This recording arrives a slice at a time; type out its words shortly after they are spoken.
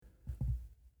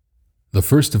The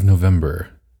 1st of November,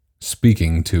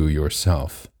 speaking to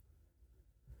yourself.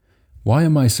 Why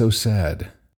am I so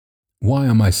sad? Why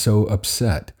am I so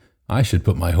upset? I should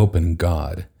put my hope in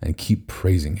God and keep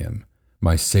praising Him,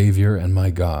 my Savior and my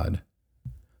God.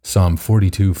 Psalm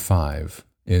 42:5,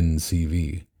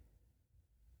 NCV.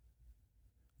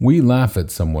 We laugh at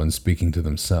someone speaking to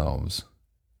themselves.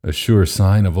 A sure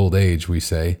sign of old age, we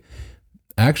say.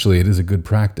 Actually, it is a good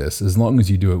practice, as long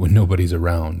as you do it when nobody's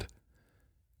around.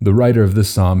 The writer of this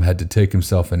psalm had to take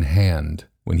himself in hand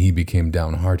when he became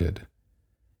downhearted.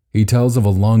 He tells of a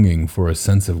longing for a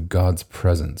sense of God's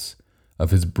presence,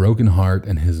 of his broken heart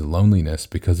and his loneliness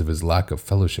because of his lack of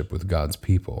fellowship with God's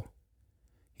people.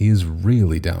 He is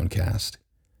really downcast.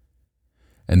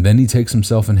 And then he takes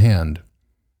himself in hand.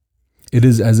 It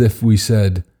is as if we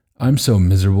said, "I'm so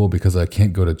miserable because I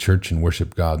can't go to church and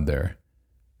worship God there."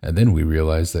 And then we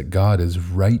realize that God is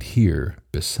right here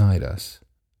beside us.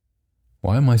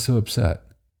 Why am I so upset?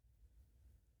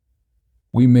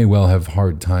 We may well have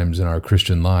hard times in our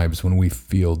Christian lives when we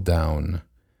feel down.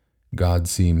 God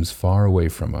seems far away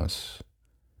from us.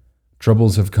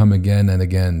 Troubles have come again and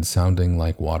again, sounding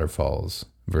like waterfalls.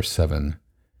 Verse 7.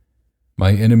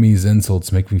 My enemies'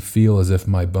 insults make me feel as if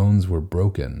my bones were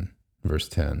broken. Verse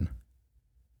 10.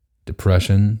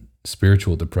 Depression,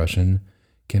 spiritual depression,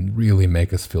 can really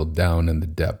make us feel down in the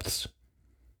depths.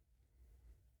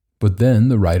 But then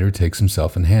the writer takes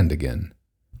himself in hand again.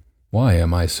 Why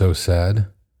am I so sad?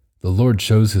 The Lord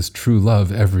shows his true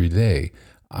love every day.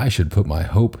 I should put my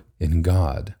hope in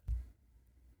God.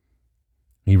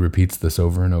 He repeats this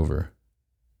over and over.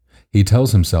 He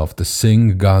tells himself to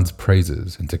sing God's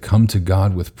praises and to come to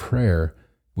God with prayer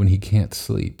when he can't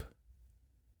sleep.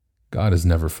 God is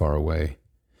never far away.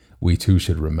 We too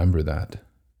should remember that.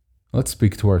 Let's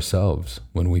speak to ourselves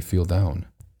when we feel down.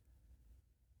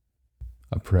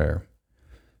 A prayer.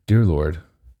 Dear Lord,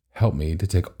 help me to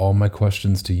take all my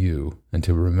questions to you and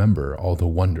to remember all the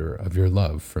wonder of your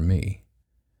love for me.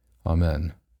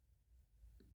 Amen.